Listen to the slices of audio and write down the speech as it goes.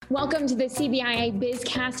Welcome to the CBIA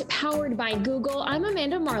BizCast powered by Google. I'm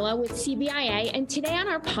Amanda Marlowe with CBIA, and today on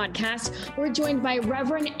our podcast, we're joined by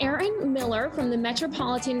Reverend Aaron Miller from the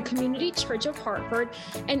Metropolitan Community Church of Hartford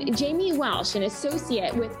and Jamie Welsh, an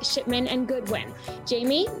associate with Shipman and Goodwin.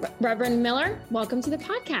 Jamie, Reverend Miller, welcome to the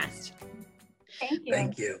podcast. Thank you.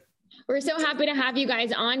 Thank you. We're so happy to have you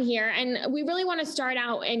guys on here. And we really want to start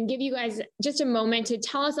out and give you guys just a moment to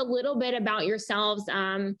tell us a little bit about yourselves,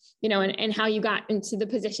 and how you got into the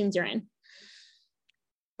positions you're in.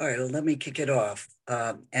 All right, well, let me kick it off.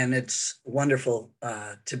 And it's wonderful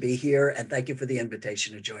to be here. And thank you for the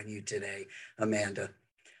invitation to join you today, Amanda.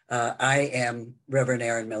 I am Reverend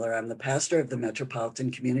Aaron Miller. I'm the pastor of the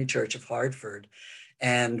Metropolitan Community Church of Hartford.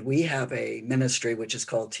 And we have a ministry which is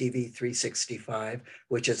called TV 365,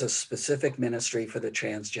 which is a specific ministry for the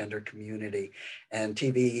transgender community. And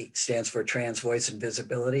TV stands for Trans Voice and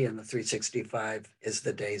Visibility, and the 365 is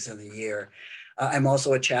the days in the year. I'm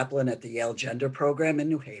also a chaplain at the Yale Gender Program in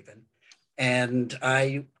New Haven. And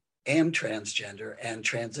I am transgender and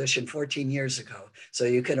transitioned 14 years ago. So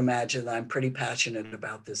you can imagine I'm pretty passionate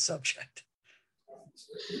about this subject.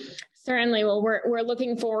 Certainly. Well, we're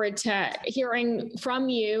looking forward to hearing from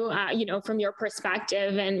you, from your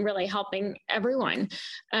perspective and really helping everyone.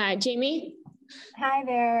 Jamie? Hi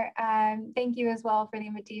there. Thank you as well for the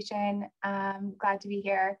invitation. Glad to be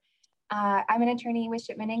here. I'm an attorney with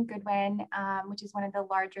Shipman and Goodwin, which is one of the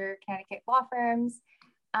larger Connecticut law firms.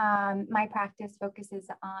 My practice focuses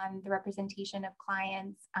on the representation of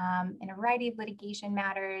clients in a variety of litigation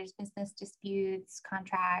matters, business disputes,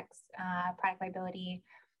 contracts, product liability,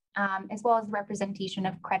 as well as the representation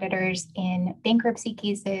of creditors in bankruptcy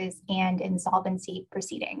cases and insolvency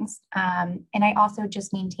proceedings. And I also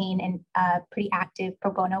just maintain a pretty active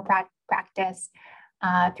pro bono practice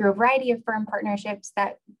through a variety of firm partnerships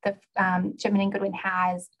that the Shipman and Goodwin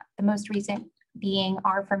has, the most recent being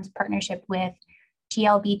our firm's partnership with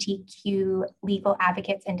GLBTQ legal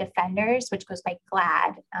advocates and defenders, which goes by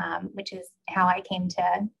GLAAD, which is how I came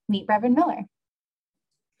to meet Reverend Miller.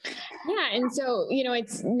 Yeah. And so,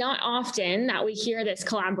 it's not often that we hear this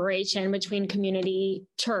collaboration between community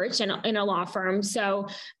church and a law firm. So,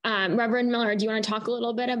 Reverend Miller, do you want to talk a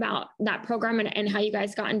little bit about that program and how you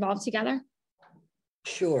guys got involved together?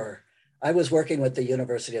 Sure. I was working with the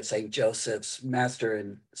University of St. Joseph's Master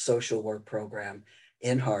in Social Work program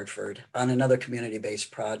in Hartford on another community-based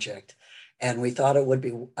project. And we thought it would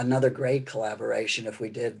be another great collaboration if we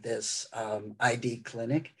did this ID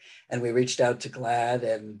clinic. And we reached out to GLAAD,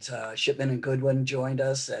 and Shipman and Goodwin joined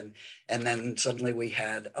us. And then suddenly we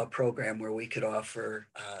had a program where we could offer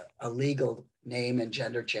a legal name and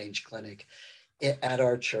gender change clinic at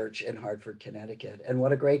our church in Hartford, Connecticut. And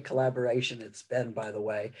what a great collaboration it's been, by the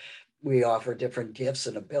way. We offer different gifts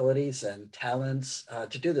and abilities and talents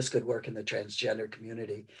to do this good work in the transgender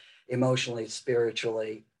community, emotionally,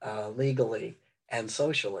 spiritually, legally, and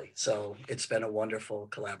socially. So it's been a wonderful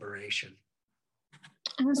collaboration.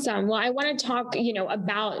 Awesome. Well, I want to talk,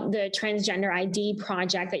 about the transgender ID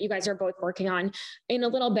project that you guys are both working on in a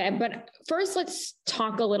little bit. But first, let's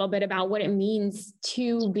talk a little bit about what it means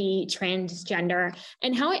to be transgender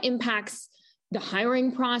and how it impacts the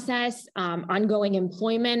hiring process, ongoing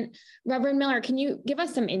employment. Reverend Miller, can you give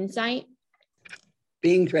us some insight?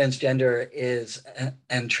 Being transgender is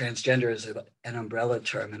an umbrella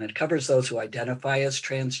term, and it covers those who identify as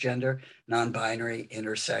transgender, non-binary,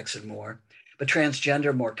 intersex, and more. But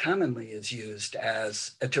transgender more commonly is used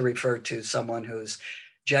as to refer to someone whose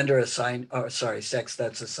sex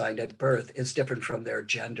that's assigned at birth is different from their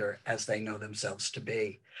gender as they know themselves to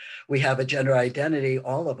be. We have a gender identity,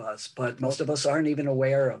 all of us, but most of us aren't even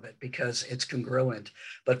aware of it because it's congruent.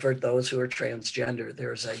 But for those who are transgender,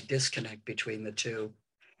 there's a disconnect between the two.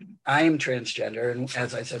 I am transgender, and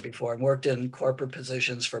as I said before, I worked in corporate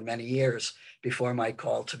positions for many years before my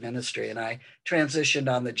call to ministry, and I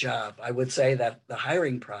transitioned on the job. I would say that the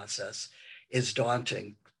hiring process is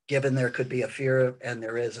daunting, given there could be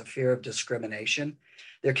there is a fear of discrimination.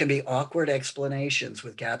 There can be awkward explanations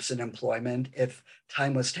with gaps in employment if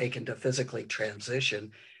time was taken to physically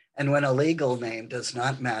transition, and when a legal name does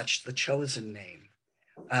not match the chosen name.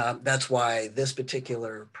 That's why this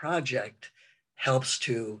particular project helps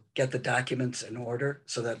to get the documents in order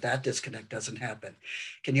so that disconnect doesn't happen.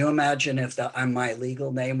 Can you imagine if my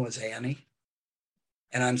legal name was Annie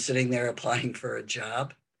and I'm sitting there applying for a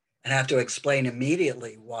job and have to explain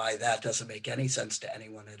immediately why that doesn't make any sense to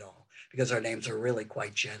anyone at all, because our names are really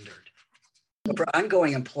quite gendered. But for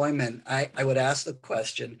ongoing employment, I would ask the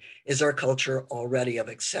question, is our culture already of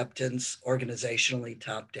acceptance organizationally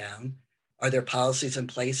top down? Are there policies in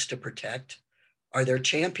place to protect? Are there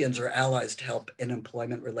champions or allies to help in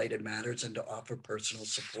employment-related matters and to offer personal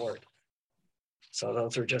support? So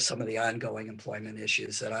those are just some of the ongoing employment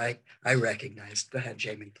issues that I recognized. Go ahead,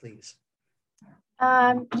 Jamie, please.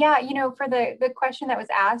 Yeah, you know, for the question that was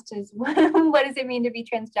asked is what does it mean to be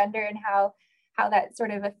transgender and how that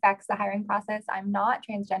sort of affects the hiring process? I'm not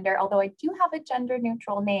transgender, although I do have a gender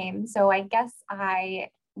neutral name. So I guess I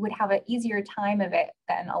would have an easier time of it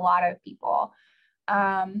than a lot of people.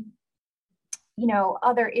 You know,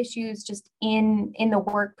 other issues just in the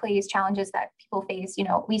workplace, challenges that people face, you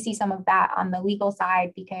know, we see some of that on the legal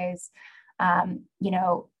side because, you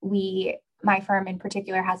know, my firm in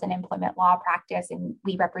particular has an employment law practice and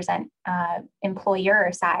we represent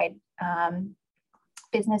employer side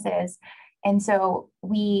businesses. And so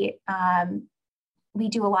we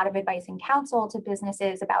do a lot of advice and counsel to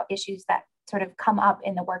businesses about issues that sort of come up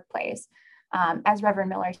in the workplace. As Reverend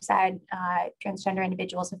Miller said, transgender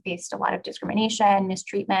individuals have faced a lot of discrimination,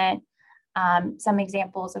 mistreatment. Some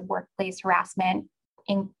examples of workplace harassment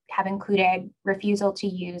have included refusal to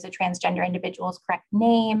use a transgender individual's correct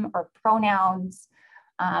name or pronouns,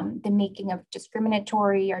 the making of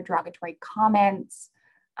discriminatory or derogatory comments,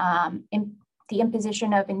 the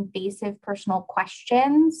imposition of invasive personal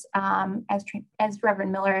questions. As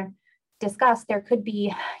Reverend Miller discussed, there could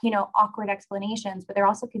be, you know, awkward explanations, but there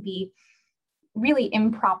also could be really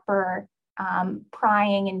improper,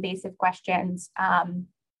 prying, invasive questions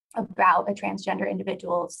about a transgender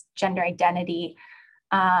individual's gender identity.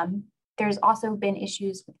 There's also been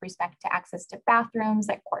issues with respect to access to bathrooms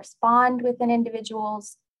that correspond with an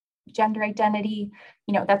individual's gender identity.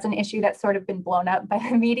 You know, that's an issue that's sort of been blown up by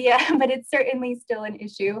the media, but it's certainly still an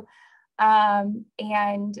issue.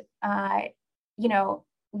 You know,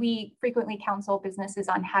 we frequently counsel businesses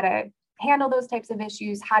on how to handle those types of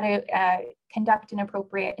issues, how to conduct an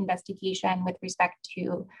appropriate investigation with respect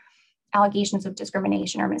to allegations of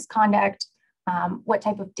discrimination or misconduct, what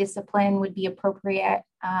type of discipline would be appropriate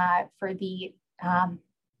for the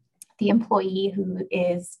employee who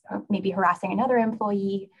is maybe harassing another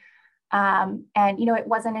employee. And, you know, it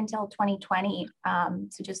wasn't until 2020,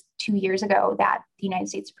 so just 2 years ago, that the United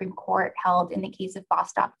States Supreme Court held in the case of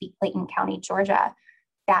Bostock v. Clayton County, Georgia,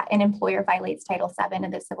 that an employer violates Title VII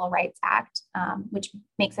of the Civil Rights Act, which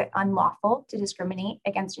makes it unlawful to discriminate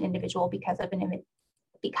against an individual because of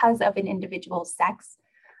an individual's sex.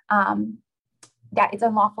 That it's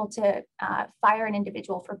unlawful to fire an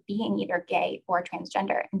individual for being either gay or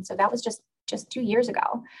transgender. And so that was just 2 years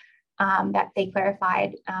ago that they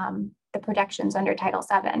clarified the protections under Title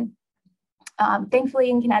VII.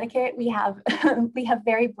 Thankfully, in Connecticut, we have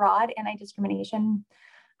very broad anti-discrimination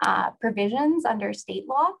provisions under state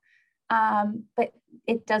law, but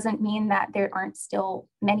it doesn't mean that there aren't still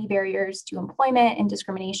many barriers to employment and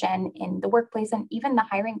discrimination in the workplace and even the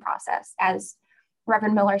hiring process. As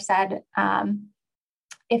Reverend Miller said,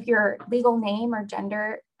 if your legal name or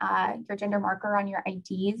gender marker on your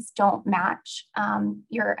IDs don't match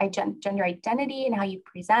your gender identity and how you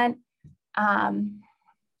present,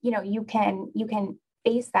 you know, you can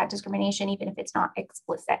face that discrimination even if it's not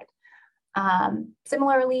explicit.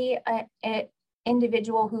 Similarly, an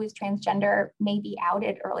individual who is transgender may be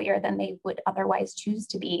outed earlier than they would otherwise choose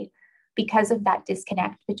to be because of that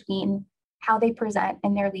disconnect between how they present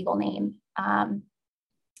and their legal name.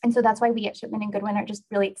 And so that's why we at Shipman & Goodwin are just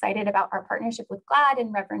really excited about our partnership with GLAAD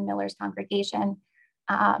and Reverend Miller's congregation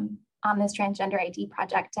on this transgender ID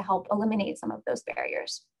project to help eliminate some of those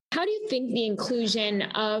barriers. How do you think the inclusion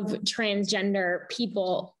of transgender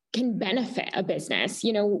people can benefit a business?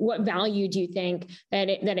 You know, what value do you think that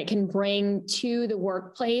it can bring to the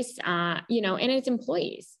workplace, you know, and its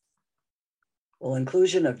employees? Well,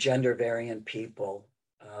 inclusion of gender variant people,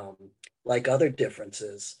 like other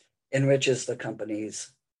differences, enriches the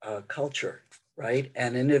company's culture, right?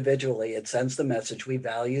 And individually, it sends the message, we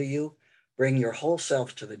value you, bring your whole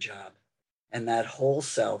self to the job. And that whole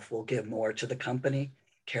self will give more to the company,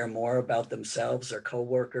 care more about themselves, their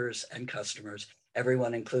coworkers and customers.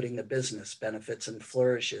 Everyone, including the business, benefits and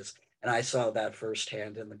flourishes. And I saw that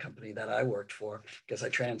firsthand in the company that I worked for because I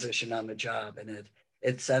transitioned on the job, and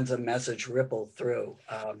it sends a message ripple through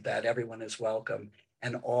that everyone is welcome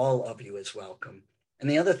and all of you is welcome. And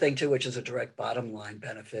the other thing too, which is a direct bottom line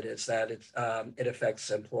benefit, is that it affects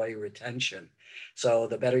employee retention. So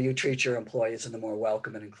the better you treat your employees and the more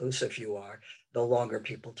welcome and inclusive you are, the longer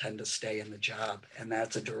people tend to stay in the job. And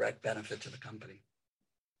that's a direct benefit to the company.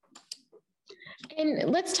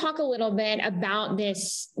 And let's talk a little bit about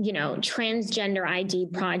this, transgender ID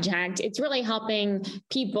project. It's really helping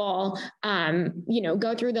people,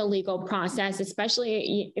 go through the legal process,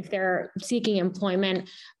 especially if they're seeking employment.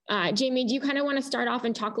 Jamie, do you kind of want to start off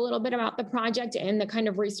and talk a little bit about the project and the kind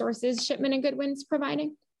of resources Shipman and Goodwin's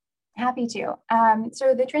providing? Happy to.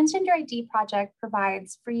 So the Transgender ID Project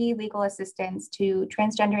provides free legal assistance to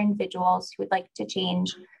transgender individuals who would like to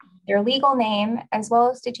change their legal name, as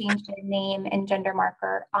well as to change their name and gender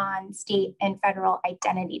marker on state and federal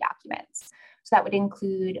identity documents. So that would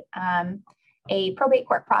include a probate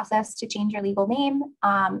court process to change your legal name,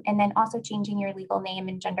 and then also changing your legal name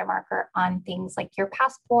and gender marker on things like your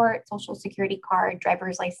passport, social security card,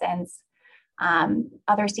 driver's license,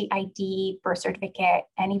 other state ID, birth certificate,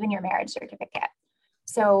 and even your marriage certificate.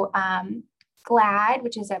 So GLAAD,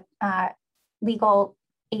 which is a legal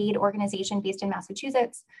aid organization based in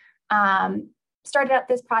Massachusetts, started up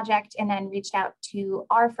this project and then reached out to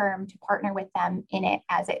our firm to partner with them in it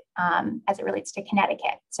as it relates to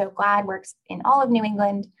Connecticut. So GLAAD works in all of New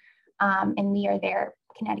England, and we are their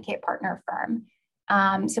Connecticut partner firm.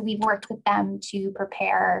 So we've worked with them to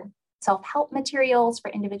prepare self-help materials for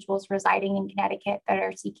individuals residing in Connecticut that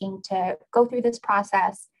are seeking to go through this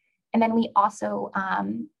process. And then we also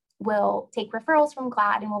will take referrals from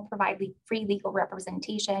GLAAD and will provide free legal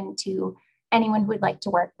representation to anyone who would like to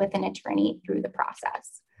work with an attorney through the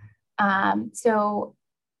process. So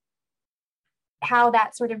how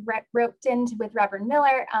that sort of roped into with Reverend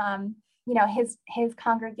Miller, his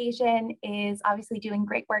congregation is obviously doing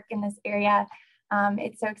great work in this area.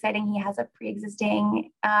 It's so exciting. He has a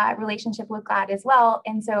pre-existing relationship with GLAAD as well.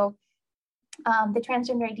 And so the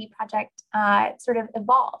Transgender ID Project sort of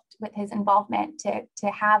evolved with his involvement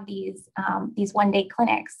to have these one-day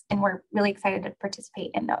clinics, and we're really excited to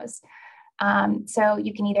participate in those. So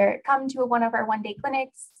you can either come to one of our one-day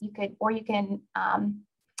clinics, you can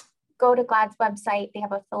go to GLAAD's website. They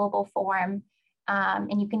have a fillable form,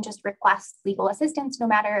 and you can just request legal assistance no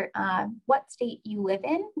matter what state you live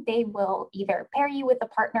in. They will either pair you with a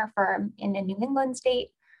partner firm in a New England state,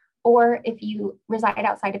 or if you reside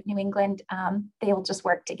outside of New England, they will just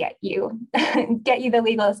work to get you the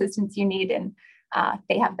legal assistance you need, and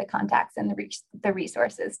they have the contacts and the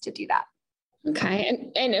resources to do that.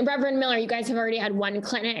 Okay. And Reverend Miller, you guys have already had one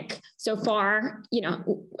clinic so far.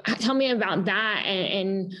 Tell me about that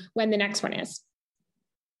and when the next one is.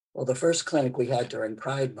 Well, the first clinic we had during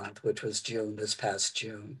Pride Month, which was this past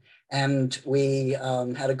June, and we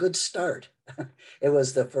had a good start. It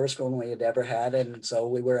was the first one we had ever had, and so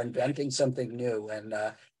we were inventing something new. And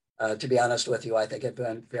to be honest with you, I think it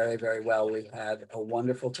went very, very well. We had a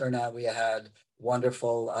wonderful turnout. We had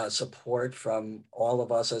wonderful support from all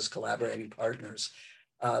of us as collaborating partners.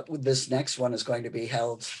 This next one is going to be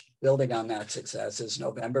held, building on that success, is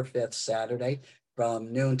November 5th, Saturday,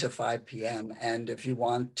 from noon to 5 p.m. And if you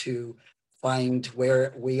want to find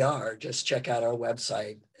where we are, just check out our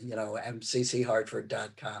website,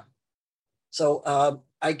 mcchartford.com. So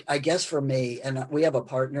I guess for me, and we have a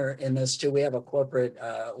partner in this too, we have a corporate,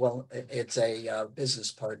 it's a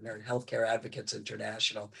business partner, Healthcare Advocates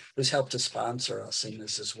International, who's helped to sponsor us in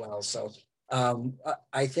this as well. So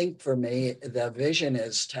I think for me, the vision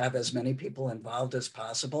is to have as many people involved as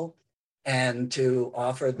possible and to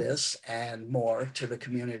offer this and more to the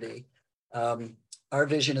community. Our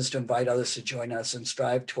vision is to invite others to join us and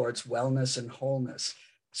strive towards wellness and wholeness,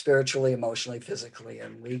 spiritually, emotionally, physically,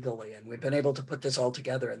 and legally. And we've been able to put this all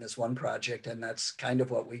together in this one project, and that's kind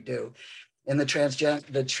of what we do. In the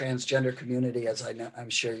transgender community, as I'm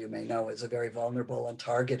sure you may know, is a very vulnerable and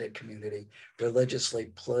targeted community,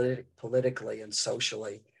 religiously, politically, and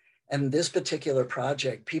socially. And this particular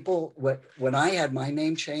project, when I had my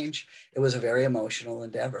name change, it was a very emotional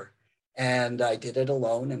endeavor. And I did it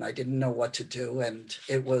alone, and I didn't know what to do. And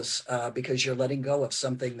it was because you're letting go of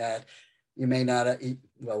something that you may not,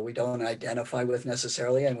 we don't identify with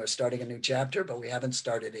necessarily, and we're starting a new chapter, but we haven't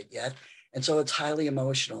started it yet. And so it's highly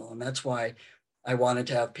emotional. And that's why I wanted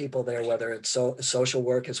to have people there, whether it's social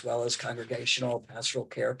work as well as congregational pastoral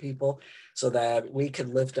care people, so that we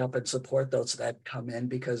can lift up and support those that come in,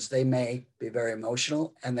 because they may be very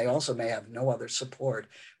emotional and they also may have no other support,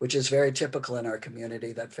 which is very typical in our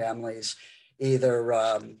community, that families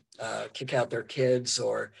either kick out their kids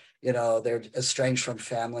or, they're estranged from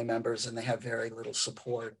family members and they have very little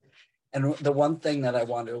support. And the one thing that I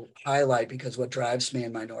want to highlight, because what drives me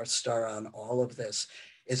and my North Star on all of this,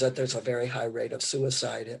 is that there's a very high rate of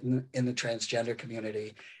suicide in the transgender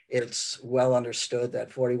community. It's well understood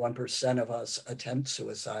that 41% of us attempt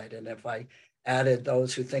suicide. And if I added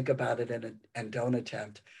those who think about it and don't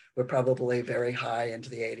attempt, we're probably very high into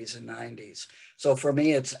the 80s and 90s. So for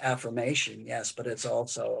me, it's affirmation, yes, but it's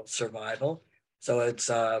also survival. So it's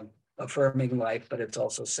affirming life, but it's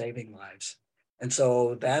also saving lives. And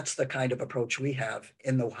so that's the kind of approach we have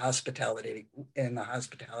in the hospitality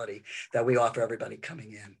that we offer everybody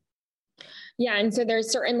coming in. Yeah. And so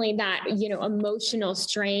there's certainly that, emotional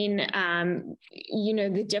strain,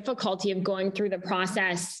 the difficulty of going through the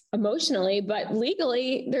process emotionally, but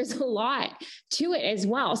legally there's a lot to it as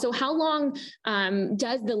well. So how long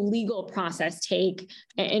does the legal process take,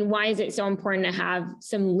 and why is it so important to have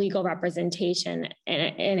some legal representation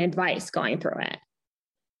and advice going through it?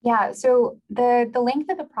 Yeah, so the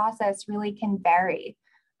length of the process really can vary.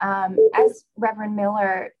 As Reverend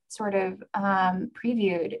Miller sort of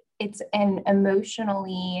previewed, it's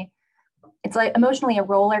emotionally a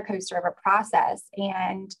roller coaster of a process.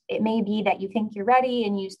 And it may be that you think you're ready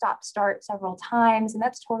and you start several times, and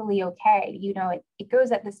that's totally okay. It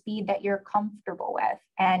goes at the speed that you're comfortable with.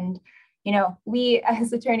 And, we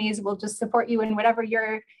as attorneys will just support you in whatever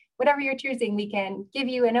you're choosing. We can give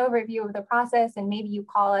you an overview of the process, and maybe you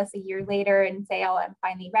call us a year later and say, oh, I'm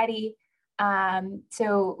finally ready.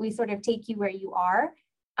 So we sort of take you where you are.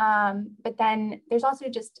 But then there's also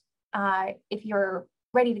just, if you're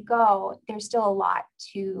ready to go, there's still a lot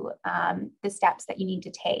to the steps that you need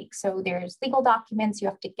to take. So there's legal documents you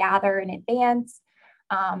have to gather in advance.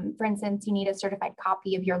 For instance, you need a certified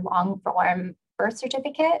copy of your long form birth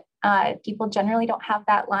certificate. People generally don't have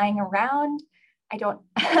that lying around.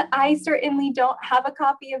 I certainly don't have a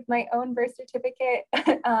copy of my own birth certificate.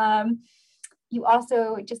 You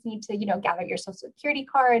also just need to, gather your social security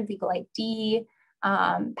card, legal ID,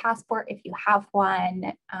 passport if you have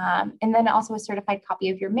one, and then also a certified copy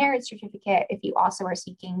of your marriage certificate if you also are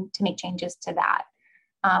seeking to make changes to that.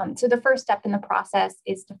 So the first step in the process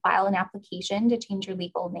is to file an application to change your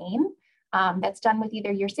legal name. That's done with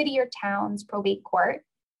either your city or town's probate court.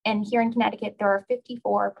 And here in Connecticut, there are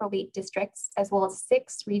 54 probate districts, as well as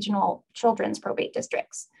 6 regional children's probate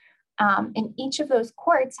districts. And each of those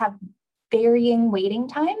courts have varying waiting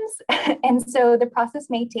times. And so the process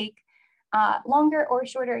may take longer or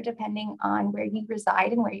shorter depending on where you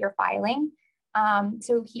reside and where you're filing.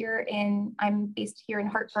 So I'm based here in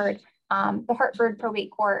Hartford, the Hartford Probate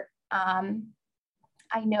Court.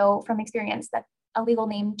 I know from experience that a legal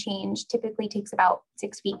name change typically takes about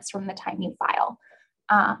 6 weeks from the time you file.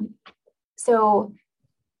 So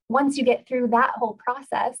once you get through that whole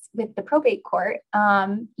process with the probate court,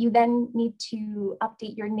 you then need to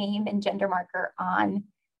update your name and gender marker on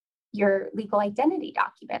your legal identity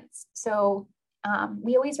documents. So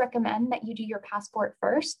we always recommend that you do your passport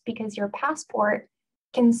first, because your passport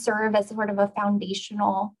can serve as sort of a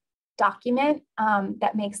foundational document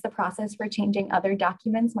that makes the process for changing other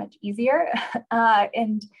documents much easier.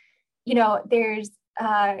 And, there's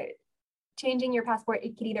changing your passport.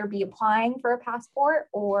 It could either be applying for a passport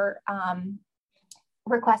or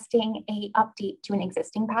requesting a update to an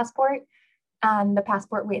existing passport. And the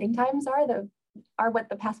passport waiting times are what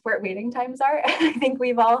the passport waiting times are. I think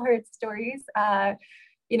we've all heard stories.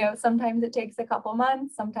 Sometimes it takes a couple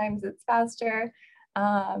months, sometimes it's faster.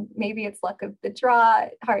 Maybe it's luck of the draw,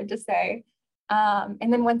 hard to say.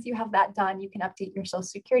 And then once you have that done, you can update your social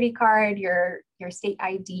security card, your state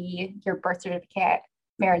ID, your birth certificate,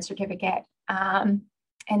 marriage certificate.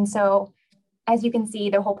 And so, as you can see,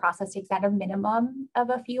 the whole process takes at a minimum of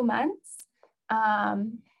a few months,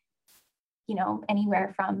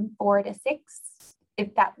 anywhere from 4 to 6,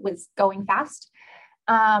 if that was going fast.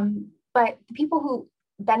 But the people who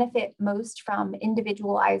benefit most from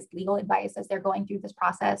individualized legal advice as they're going through this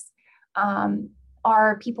process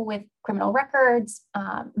are people with criminal records,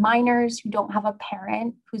 minors who don't have a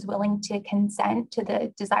parent who's willing to consent to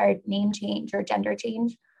the desired name change or gender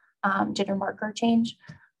change, gender marker change.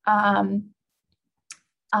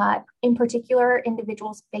 In particular,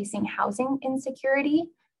 individuals facing housing insecurity.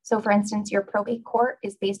 So for instance, your probate court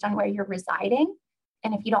is based on where you're residing.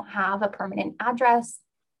 And if you don't have a permanent address,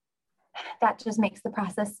 that just makes the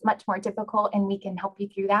process much more difficult, and we can help you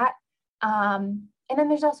through that. And then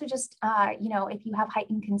there's also just, if you have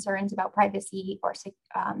heightened concerns about privacy or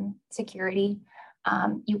security,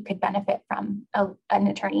 you could benefit from an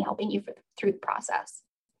attorney helping you through the process.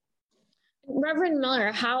 Reverend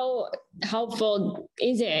Miller, how helpful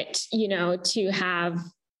is it, to have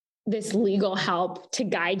this legal help to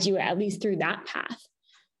guide you at least through that path?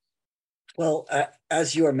 Well,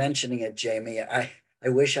 as you were mentioning it, Jamie, I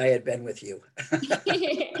wish I had been with you. That's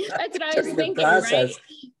what I was thinking, process.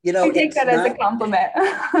 Right? I take that as a compliment.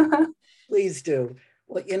 Please do.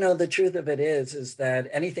 Well, the truth of it is that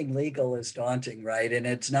anything legal is daunting, right? And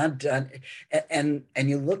it's not done. And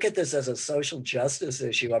you look at this as a social justice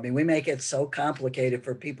issue. I mean, we make it so complicated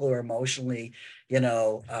for people who are emotionally,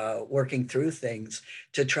 working through things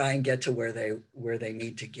to try and get to where they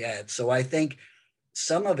need to get. So I think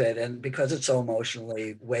some of it, and because it's so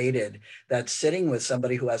emotionally weighted, that sitting with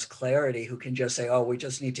somebody who has clarity, who can just say, oh, we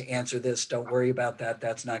just need to answer this, don't worry about that,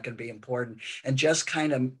 that's not going to be important, and just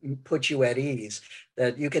kind of put you at ease,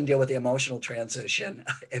 that you can deal with the emotional transition,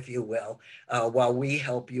 if you will, while we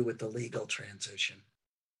help you with the legal transition.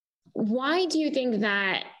 Why do you think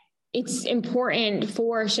that it's important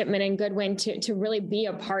for Shipman and Goodwin to really be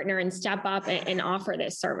a partner and step up and offer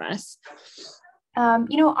this service?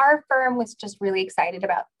 Our firm was just really excited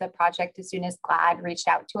about the project as soon as GLAAD reached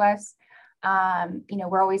out to us.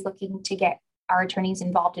 We're always looking to get our attorneys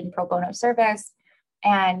involved in pro bono service.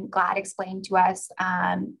 And GLAAD explained to us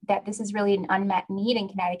that this is really an unmet need in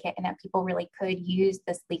Connecticut and that people really could use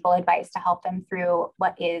this legal advice to help them through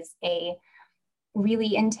what is a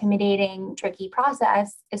really intimidating, tricky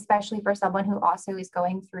process, especially for someone who also is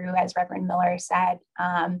going through, as Reverend Miller said,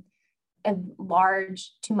 a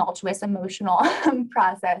large, tumultuous, emotional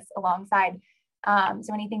process alongside.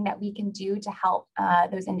 So anything that we can do to help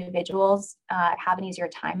those individuals have an easier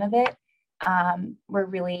time of it, we're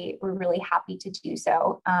really happy to do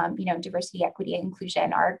so. Diversity, equity, and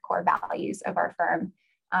inclusion are core values of our firm.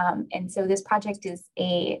 And so this project is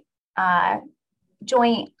a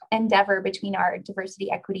joint endeavor between our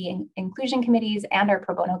diversity, equity, and inclusion committees and our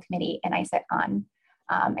pro bono committee. And I sit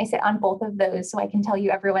on both of those, so I can tell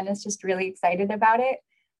you everyone is just really excited about it.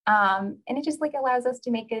 And it just allows us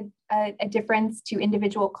to make a difference to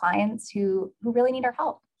individual clients who really need our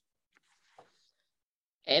help.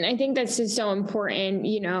 And I think that's just so important,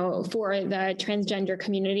 for the transgender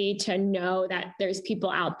community to know that there's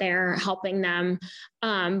people out there helping them.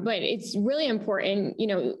 But it's really important,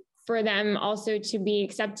 for them also to be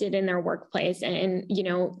accepted in their workplace and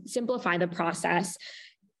simplify the process.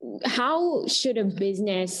 How should a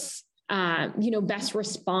business, best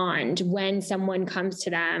respond when someone comes to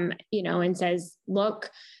them, and says,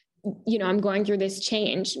 look, I'm going through this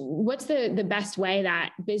change? What's the best way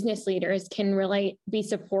that business leaders can really be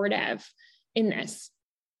supportive in this?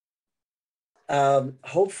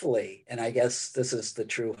 Hopefully, and I guess this is the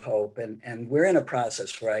true hope, and we're in a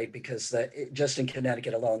process, right? Because just in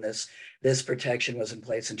Connecticut alone, this protection was in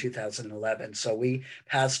place in 2011. So we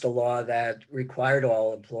passed a law that required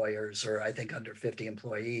all employers, or I think under 50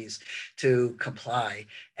 employees, to comply,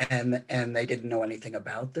 and they didn't know anything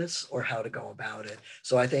about this or how to go about it.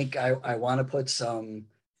 So I think I want to put some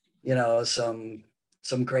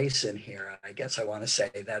grace in here. I guess I want to say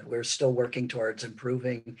that we're still working towards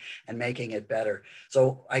improving and making it better.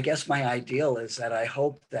 So I guess my ideal is that I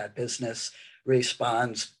hope that business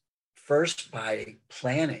responds first by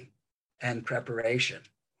planning and preparation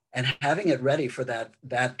and having it ready for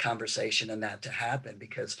that conversation and that to happen.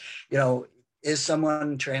 Because, is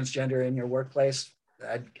someone transgender in your workplace?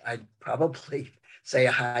 I'd probably say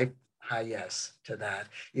a high yes to that.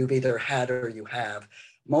 You've either had or you have.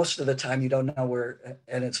 Most of the time you don't know where,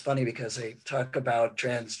 and it's funny because they talk about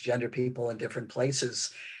transgender people in different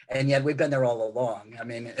places, and yet we've been there all along. I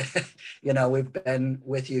mean, we've been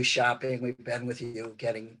with you shopping, we've been with you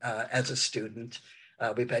getting as a student,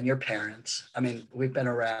 we've been your parents. I mean, we've been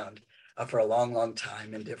around for a long, long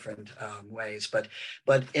time in different ways. But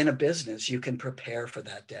in a business, you can prepare for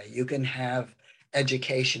that day. You can have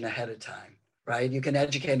education ahead of time. Right? You can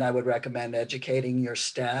educate, and I would recommend educating your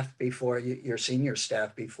staff before your senior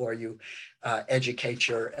staff before you educate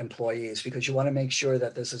your employees, because you want to make sure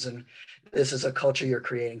that this is a culture you're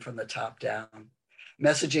creating from the top down.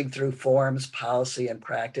 Messaging through forms, policy, and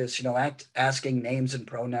practice. Asking names and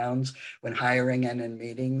pronouns when hiring and in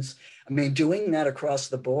meetings. I mean, doing that across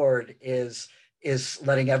the board is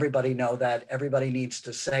letting everybody know that everybody needs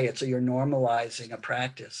to say it. So you're normalizing a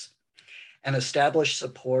practice. And establish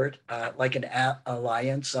support, like an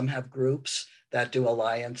alliance. Some have groups that do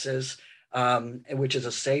alliances, which is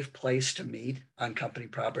a safe place to meet on company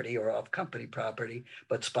property or off company property,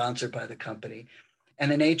 but sponsored by the company.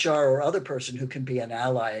 And an HR or other person who can be an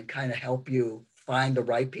ally and kind of help you find the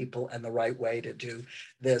right people and the right way to do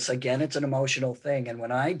this. Again, it's an emotional thing. And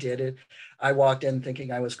when I did it, I walked in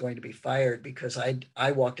thinking I was going to be fired because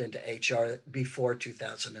I walked into HR before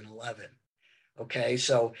 2011. Okay,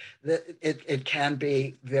 so it can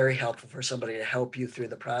be very helpful for somebody to help you through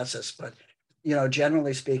the process. But,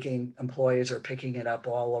 generally speaking, employees are picking it up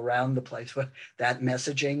all around the place, with that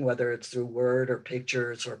messaging, whether it's through word or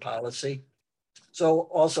pictures or policy. So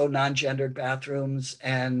also non-gendered bathrooms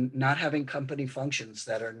and not having company functions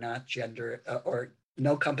that are not gender or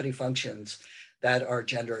no company functions that are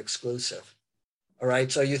gender exclusive. All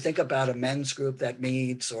right, so you think about a men's group that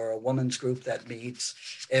meets or a woman's group that meets,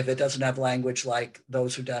 if it doesn't have language like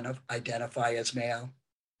those who don't identify as male,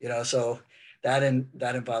 so that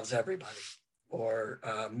involves everybody or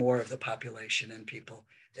more of the population and people.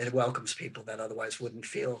 It welcomes people that otherwise wouldn't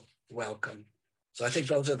feel welcome. So I think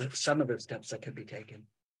those are some of the steps that could be taken.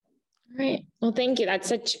 Right. Well, thank you. That's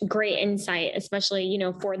such great insight, especially,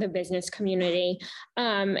 for the business community.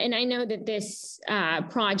 And I know that this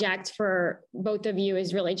project for both of you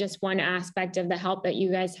is really just one aspect of the help that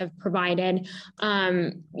you guys have provided.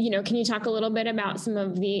 Can you talk a little bit about some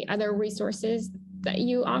of the other resources that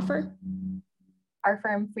you offer? Our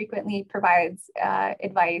firm frequently provides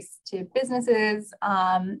advice to businesses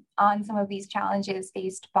on some of these challenges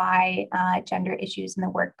faced by gender issues in the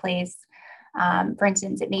workplace. For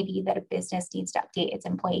instance, it may be that a business needs to update its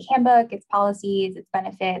employee handbook, its policies, its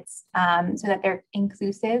benefits, so that they're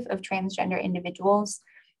inclusive of transgender individuals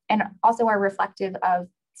and also are reflective of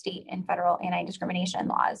state and federal anti-discrimination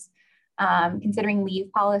laws. Considering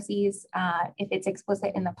leave policies, if it's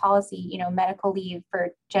explicit in the policy, medical leave for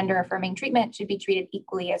gender affirming treatment should be treated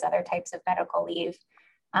equally as other types of medical leave.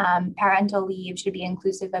 Parental leave should be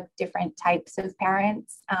inclusive of different types of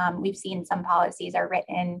parents. We've seen some policies are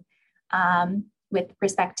written with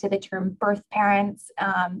respect to the term birth parents,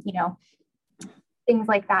 things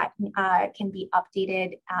like that can be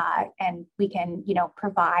updated and we can,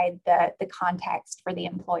 provide the context for the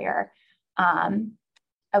employer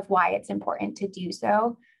of why it's important to do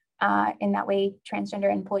so. In that way,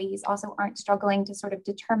 transgender employees also aren't struggling to sort of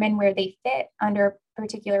determine where they fit under a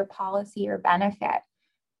particular policy or benefit.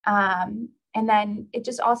 And then it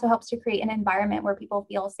just also helps to create an environment where people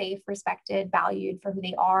feel safe, respected, valued for who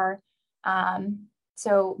they are.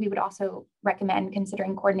 So we would also recommend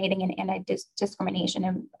considering coordinating an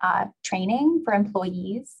anti-discrimination training for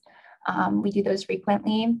employees. We do those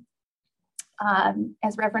frequently.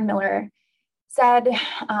 As Reverend Miller said,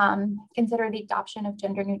 consider the adoption of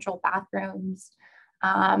gender neutral bathrooms.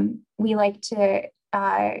 We like to,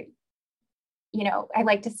 I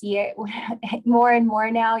like to see it more and more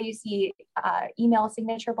now. You see email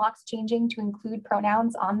signature blocks changing to include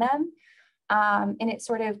pronouns on them. And it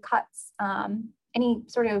sort of cuts any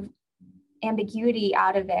sort of ambiguity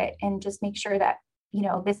out of it and just make sure that,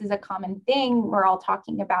 this is a common thing. We're all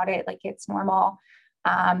talking about it like it's normal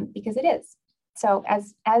because it is. So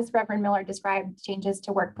as Reverend Miller described, changes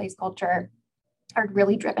to workplace culture are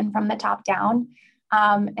really driven from the top down.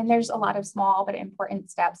 And there's a lot of small but important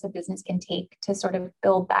steps a business can take to sort of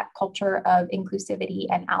build that culture of inclusivity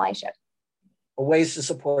and allyship. Ways to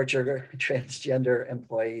support your transgender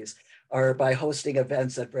employees are by hosting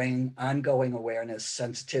events that bring ongoing awareness,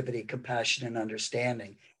 sensitivity, compassion, and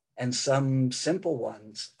understanding. And some simple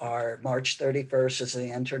ones are March 31st is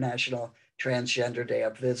the International Transgender Day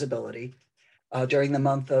of Visibility. During the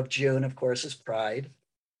month of June, of course, is Pride.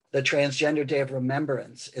 The Transgender Day of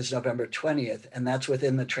Remembrance is November 20th, and that's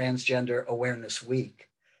within the Transgender Awareness Week.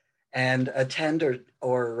 And attend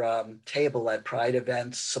or table at Pride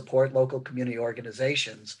events, support local community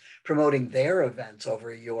organizations, promoting their events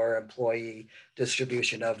over your employee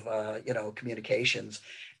distribution of communications,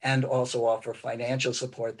 and also offer financial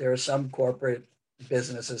support. There are some corporate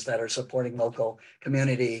businesses that are supporting local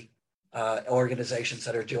community organizations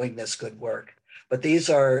that are doing this good work. But these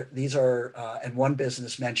are, and one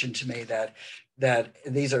business mentioned to me that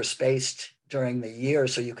these are spaced during the year,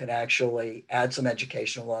 so you can actually add some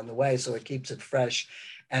education along the way, so it keeps it fresh,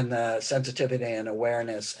 and the sensitivity and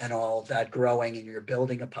awareness and all that growing, and you're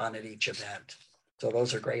building upon at each event. So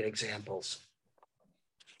those are great examples.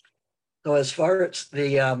 So as far as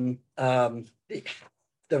the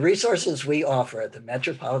resources we offer at the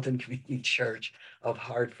Metropolitan Community Church of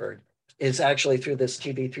Hartford is actually through this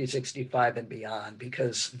TB 365 and beyond,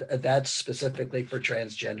 because that's specifically for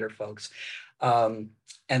transgender folks.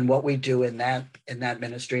 And what we do in that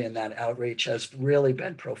ministry and that outreach has really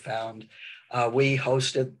been profound. We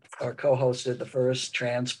hosted or co-hosted the first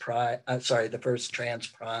trans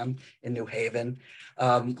prom in New Haven.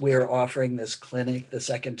 We are offering this clinic the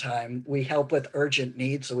second time. We help with urgent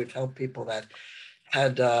needs, so we've helped people that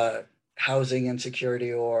had housing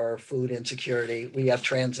insecurity or food insecurity. We have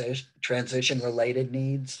transition-related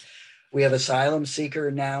needs. We have asylum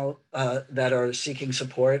seekers now that are seeking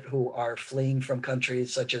support who are fleeing from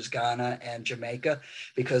countries such as Ghana and Jamaica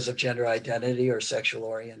because of gender identity or sexual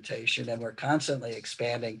orientation. And we're constantly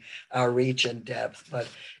expanding our reach and depth. But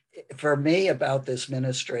for me, about this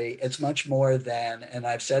ministry, it's much more than, and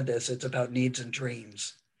I've said this, it's about needs and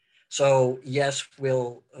dreams. So yes,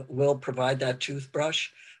 we'll provide that toothbrush,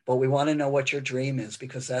 but we want to know what your dream is,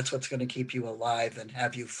 because that's what's going to keep you alive and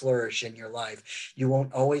have you flourish in your life. You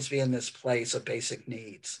won't always be in this place of basic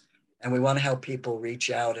needs. And we want to help people reach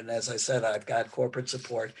out. And as I said, I've got corporate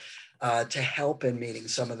support to help in meeting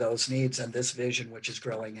some of those needs and this vision, which is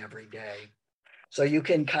growing every day. So you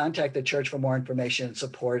can contact the church for more information and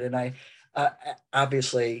support. And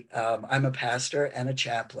obviously, I'm a pastor and a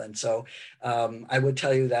chaplain. So I would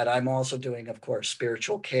tell you that I'm also doing, of course,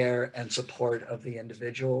 spiritual care and support of the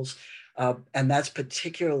individuals. And that's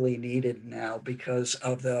particularly needed now because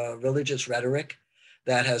of the religious rhetoric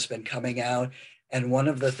that has been coming out. And one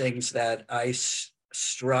of the things that I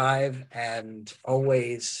strive and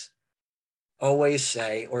always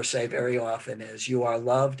say, or say very often, is you are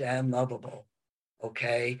loved and lovable,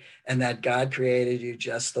 okay? And that God created you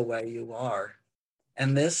just the way you are.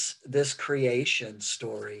 And this creation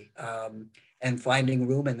story and finding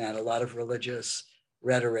room in that, a lot of religious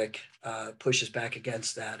rhetoric pushes back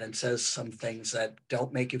against that and says some things that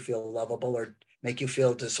don't make you feel lovable or make you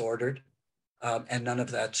feel disordered. And none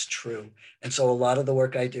of that's true. And so a lot of the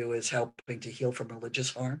work I do is helping to heal from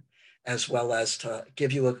religious harm, as well as to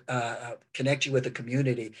give you connect you with a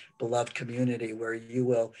community, beloved community, where you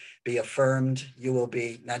will be affirmed, you will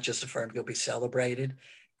be not just affirmed, you'll be celebrated,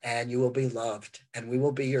 and you will be loved, and we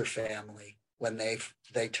will be your family when they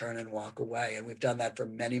turn and walk away. And we've done that for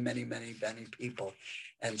many, many, many, many people.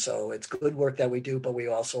 And so it's good work that we do, but we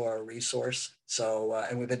also are a resource. So,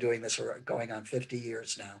 and we've been doing this for going on 50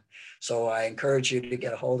 years now. So I encourage you to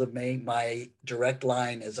get a hold of me. My direct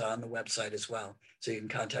line is on the website as well, so you can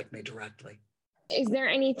contact me directly. Is there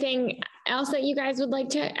anything else that you guys would like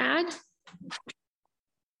to add?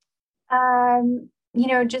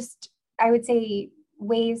 Just, I would say,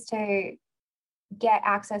 ways to get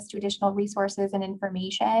access to additional resources and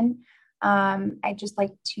information. I'd just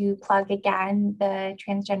like to plug again the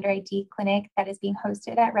Transgender ID Clinic that is being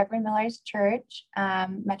hosted at Reverend Miller's Church,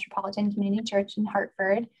 Metropolitan Community Church in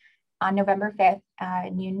Hartford, on November 5th,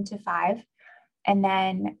 noon to 5. And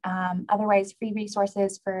then otherwise, free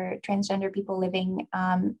resources for transgender people living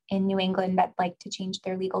in New England that like to change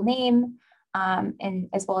their legal name, and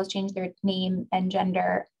as well as change their name and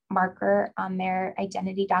gender marker on their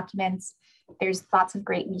identity documents. There's lots of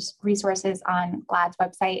great resources on GLAAD's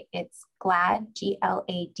website. It's GLAAD,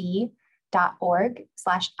 GLAAD.org/ID.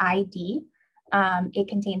 It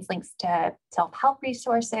contains links to self-help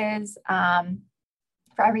resources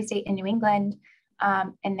for every state in New England.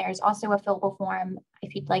 And there's also a fillable form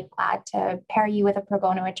if you'd like GLAAD to pair you with a pro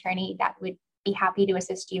bono attorney that would be happy to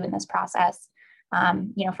assist you in this process.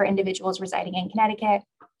 For individuals residing in Connecticut,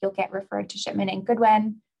 you'll get referred to Shipman and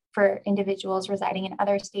Goodwin. For individuals residing in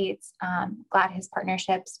other states, GLAAD has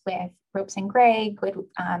partnerships with Ropes and Gray,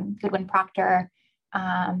 Goodwin Proctor,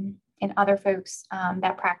 and other folks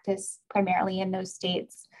that practice primarily in those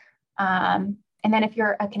states. And then if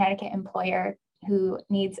you're a Connecticut employer who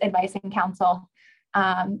needs advice and counsel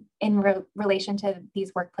in relation to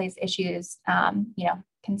these workplace issues,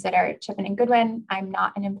 consider Shipman and Goodwin. I'm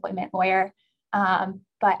not an employment lawyer,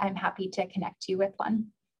 but I'm happy to connect you with one.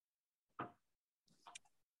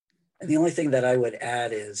 And the only thing that I would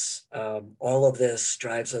add is all of this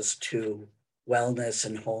drives us to wellness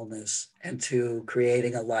and wholeness and to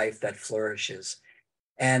creating a life that flourishes.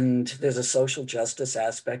 And there's a social justice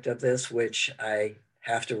aspect of this, which I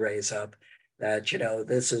have to raise up, that,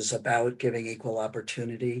 this is about giving equal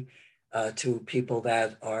opportunity to people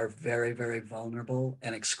that are very, very vulnerable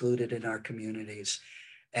and excluded in our communities.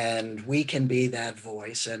 And we can be that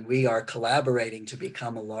voice, and we are collaborating to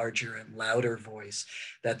become a larger and louder voice,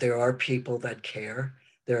 that there are people that care,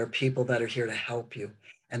 there are people that are here to help you,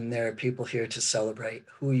 and there are people here to celebrate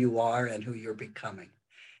who you are and who you're becoming.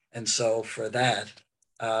 And so for that,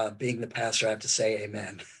 being the pastor, I have to say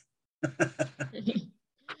amen.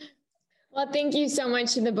 Well, thank you so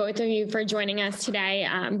much to the both of you for joining us today.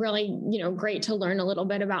 Really, great to learn a little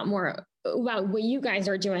bit more about what you guys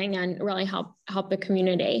are doing and really help the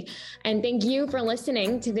community. And thank you for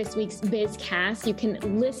listening to this week's BizCast. You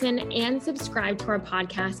can listen and subscribe to our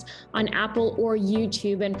podcast on Apple or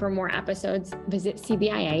YouTube. And for more episodes, visit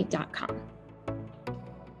cbia.com.